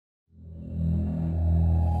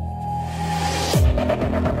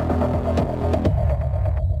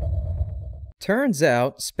Turns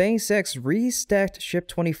out, SpaceX restacked Ship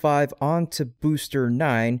 25 onto Booster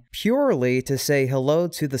 9 purely to say hello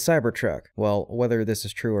to the Cybertruck. Well, whether this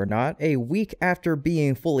is true or not, a week after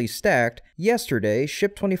being fully stacked, yesterday,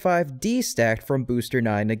 Ship 25 destacked from Booster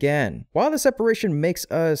 9 again. While the separation makes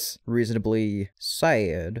us reasonably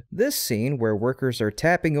sad, this scene where workers are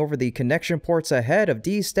tapping over the connection ports ahead of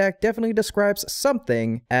destack definitely describes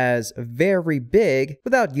something as very big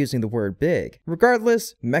without using the word big.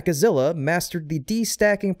 Regardless, Mechazilla mastered the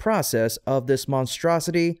destacking process of this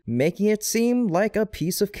monstrosity, making it seem like a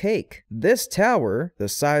piece of cake. This tower, the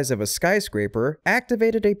size of a skyscraper,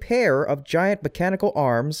 activated a pair of giant mechanical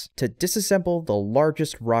arms to disassemble the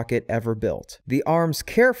largest rocket ever built. The arms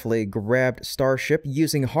carefully grabbed Starship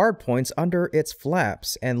using hardpoints under its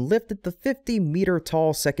flaps and lifted the 50-meter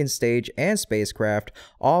tall second stage and spacecraft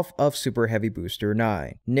off of Super Heavy Booster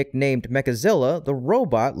 9. Nicknamed Mechazilla, the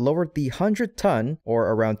robot lowered the 100-ton, or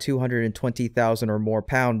around 220,000 or more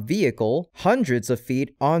pound vehicle, hundreds of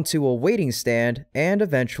feet onto a waiting stand and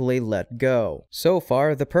eventually let go. So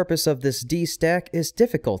far, the purpose of this destack is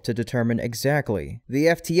difficult to determine exactly. The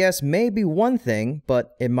FTS may be one thing,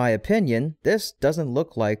 but in my opinion, this doesn't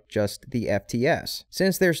look like just the FTS.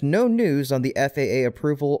 Since there's no news on the FAA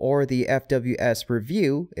approval or the FWS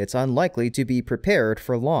review, it's unlikely to be prepared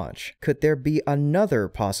for launch. Could there be another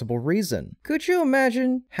possible reason? Could you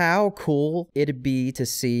imagine how cool it'd be to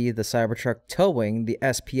see the Cybertruck towing the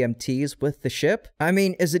SPMTs with the ship? I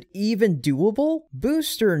mean, is it even doable?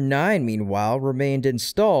 Booster 9, meanwhile, remained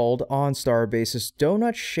installed on Starbase's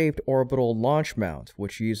donut-shaped orbital launch mount,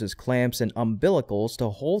 which uses clamps and umbilicals to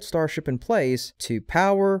hold Starship in place to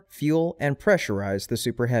power, fuel, and pressurize the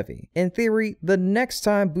Super Heavy. In theory, the next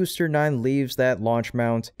time Booster 9 leaves that launch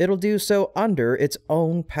mount, it'll do so under its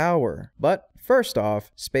own power. But first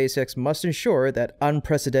off, SpaceX must ensure that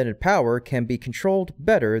unprecedented power can be controlled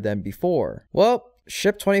better than before. Well,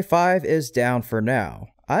 Ship 25 is down for now.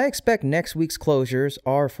 I expect next week's closures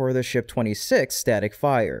are for the Ship 26 static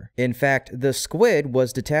fire. In fact, the squid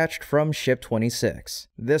was detached from Ship 26.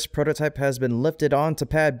 This prototype has been lifted onto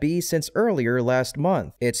Pad B since earlier last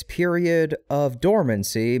month. Its period of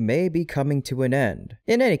dormancy may be coming to an end.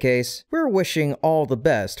 In any case, we're wishing all the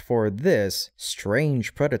best for this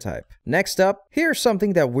strange prototype. Next up, here's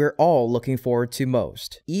something that we're all looking forward to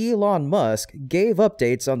most. Elon Musk gave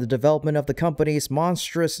updates on the development of the company's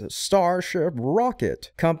monstrous Starship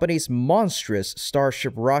rocket. Company's monstrous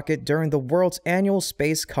Starship rocket during the world's annual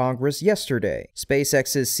Space Congress yesterday.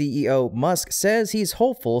 SpaceX's CEO Musk says he's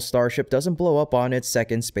hopeful Starship doesn't blow up on its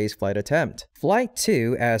second spaceflight attempt. Flight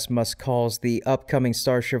 2, as Musk calls the upcoming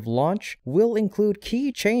Starship launch, will include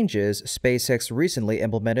key changes SpaceX recently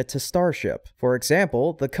implemented to Starship. For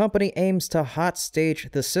example, the company aims to hot stage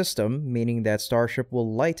the system, meaning that Starship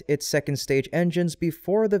will light its second stage engines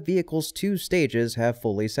before the vehicle's two stages have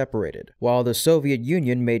fully separated. While the Soviet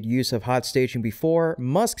Union made use of hot staging before,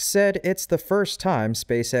 Musk said it's the first time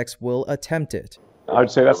SpaceX will attempt it. I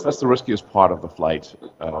would say that's the riskiest part of the flight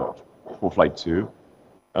for Flight 2.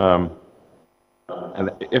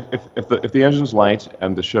 And if the engine's light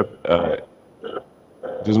and the ship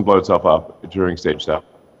doesn't blow itself up during stage step,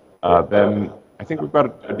 then I think we've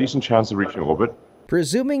got a decent chance of reaching orbit.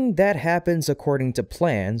 Presuming that happens according to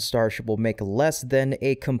plan, Starship will make less than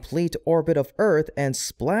a complete orbit of Earth and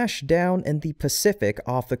splash down in the Pacific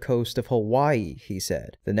off the coast of Hawaii, he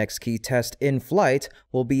said. The next key test in flight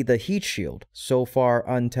will be the heat shield, so far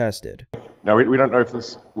untested. Now, we don't know if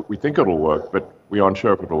we think it'll work, but we aren't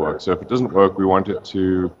sure if it'll work. So if it doesn't work, we want it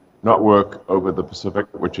to not work over the Pacific,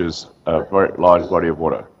 which is a very large body of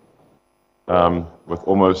water, with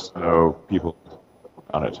almost no people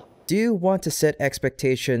on it. Do want to set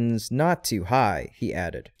expectations not too high, he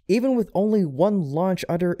added. Even with only one launch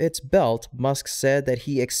under its belt, Musk said that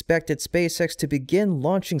he expected SpaceX to begin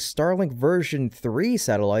launching Starlink version 3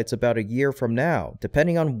 satellites about a year from now,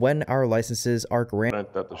 depending on when our licenses are granted.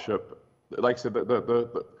 That the ship, like I said,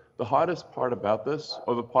 the hardest part about this,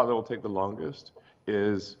 or the part that will take the longest,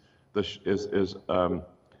 is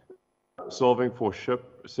solving for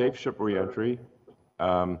safe ship reentry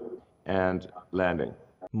and landing.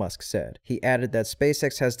 Musk said. He added that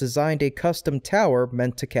SpaceX has designed a custom tower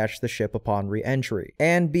meant to catch the ship upon re-entry.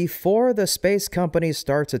 And before the space company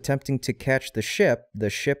starts attempting to catch the ship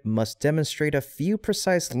must demonstrate a few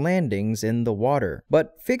precise landings in the water.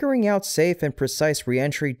 But figuring out safe and precise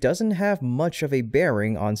re-entry doesn't have much of a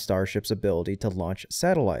bearing on Starship's ability to launch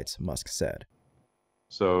satellites, Musk said.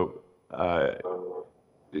 So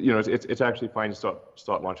it's actually fine to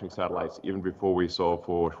start launching satellites even before we solve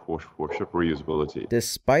for ship reusability.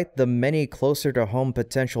 Despite the many closer to home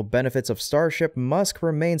potential benefits of Starship, Musk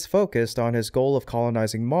remains focused on his goal of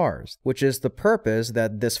colonizing Mars, which is the purpose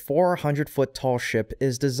that this 400-foot tall ship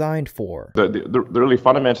is designed for. Really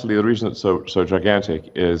fundamentally, the reason it's so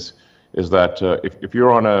gigantic is that if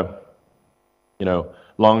you're on a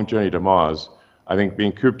long journey to Mars, I think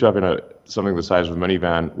being cooped up in something the size of a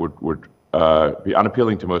minivan would be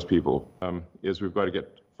unappealing to most people. Is we've got to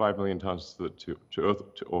get 5 million tons to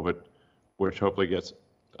Earth to orbit, which hopefully gets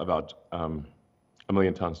about 1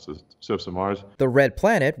 million tons to the surface of Mars. The red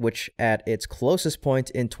planet, which at its closest point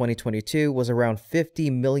in 2022 was around 50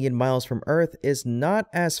 million miles from Earth, is not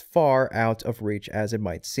as far out of reach as it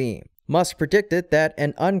might seem. Musk predicted that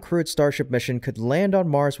an uncrewed Starship mission could land on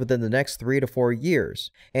Mars within the next 3 to 4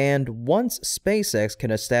 years, and once SpaceX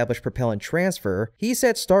can establish propellant transfer, he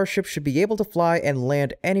said Starship should be able to fly and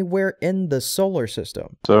land anywhere in the solar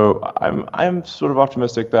system. So I'm sort of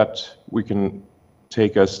optimistic that we can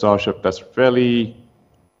take a Starship that's fairly,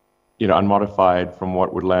 unmodified from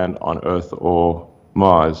what would land on Earth or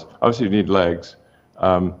Mars. Obviously, you need legs,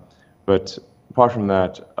 but apart from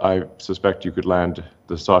that, I suspect you could land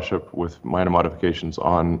the Starship with minor modifications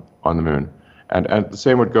on the moon. And the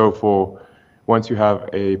same would go for once you have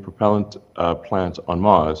a propellant plant on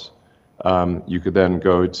Mars, you could then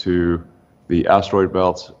go to the asteroid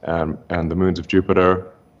belt and the moons of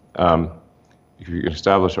Jupiter. If you can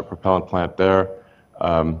establish a propellant plant there,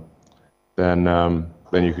 then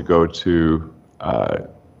you could go to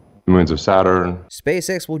moons of Saturn.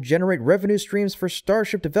 SpaceX will generate revenue streams for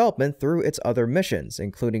Starship development through its other missions,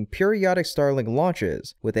 including periodic Starlink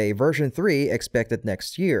launches, with a version 3 expected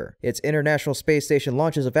next year, its International Space Station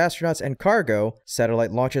launches of astronauts and cargo,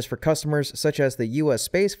 satellite launches for customers such as the U.S.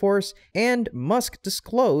 Space Force, and Musk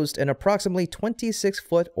disclosed an approximately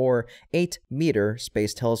 26-foot or 8-meter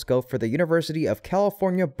space telescope for the University of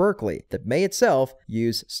California, Berkeley that may itself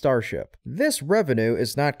use Starship. This revenue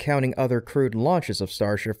is not counting other crewed launches of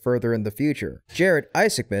Starship further in the future. Jared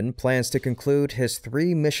Isaacman plans to conclude his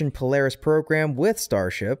 3-mission Polaris program with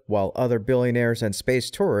Starship, while other billionaires and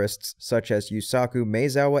space tourists such as Yusaku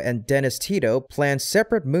Maezawa and Dennis Tito plan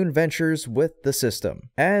separate moon ventures with the system.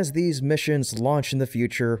 As these missions launch in the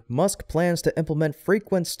future, Musk plans to implement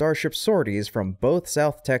frequent Starship sorties from both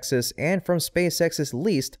South Texas and from SpaceX's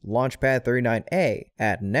leased Launch Pad 39A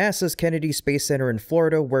at NASA's Kennedy Space Center in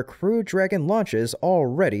Florida, where Crew Dragon launches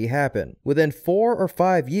already happen. Within 4 or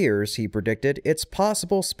 5 years, he predicted, it's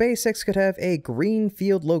possible SpaceX could have a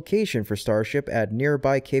greenfield location for Starship at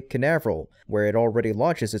nearby Cape Canaveral, where it already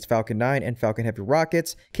launches its Falcon 9 and Falcon Heavy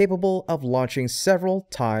rockets, capable of launching several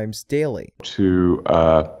times daily. To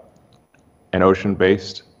an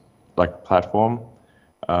ocean-based platform.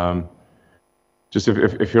 Just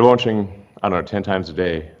if you're launching, I don't know, 10 times a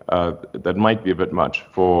day, that might be a bit much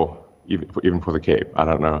even for the Cape. I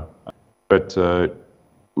don't know, but so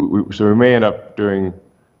we may end up doing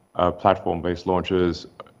platform-based launches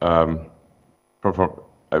from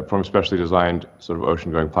a specially designed sort of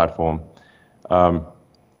ocean-going platform.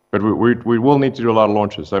 But we will need to do a lot of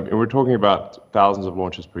launches. I mean, we're talking about thousands of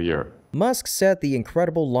launches per year. Musk said the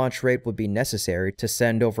incredible launch rate would be necessary to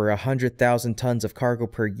send over 100,000 tons of cargo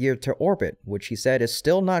per year to orbit, which he said is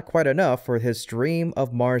still not quite enough for his dream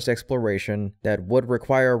of Mars exploration that would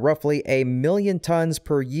require roughly 1 million tons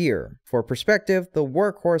per year. For perspective, the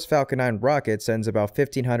workhorse Falcon 9 rocket sends about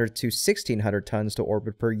 1,500 to 1,600 tons to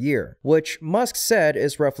orbit per year, which Musk said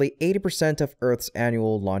is roughly 80% of Earth's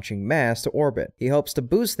annual launching mass to orbit. He hopes to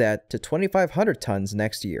boost that to 2,500 tons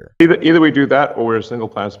next year. Either we do that, or we're a single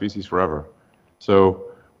planet species forever.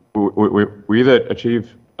 So we either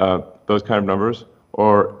achieve those kind of numbers,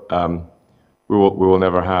 or we will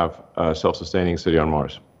never have a self-sustaining city on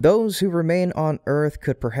Mars. Those who remain on Earth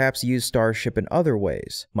could perhaps use Starship in other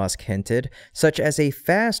ways, Musk hinted, such as a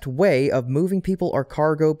fast way of moving people or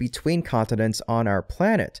cargo between continents on our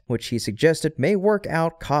planet, which he suggested may work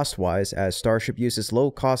out cost-wise as Starship uses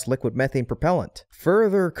low-cost liquid methane propellant.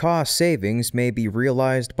 Further cost savings may be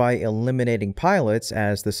realized by eliminating pilots,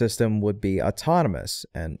 as the system would be autonomous,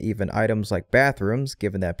 and even items like bathrooms,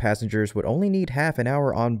 given that passengers would only need half an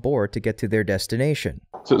hour on board to get to their destination.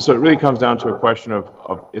 So it really comes down to a question of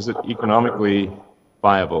is it economically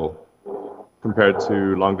viable compared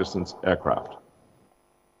to long-distance aircraft?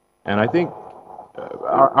 And I think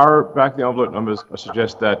our back-of-the-envelope numbers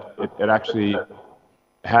suggest that it actually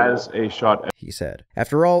has a shot at, he said.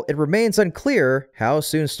 After all, it remains unclear how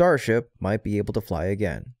soon Starship might be able to fly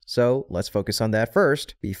again. So let's focus on that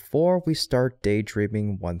first before we start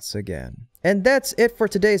daydreaming once again. And that's it for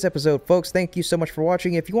today's episode, folks. Thank you so much for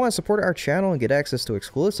watching. If you want to support our channel and get access to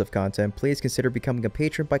exclusive content, please consider becoming a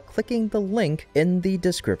patron by clicking the link in the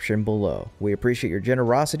description below. We appreciate your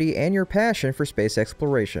generosity and your passion for space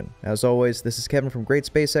exploration. As always, this is Kevin from Great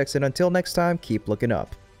SpaceX, and until next time, keep looking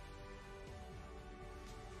up.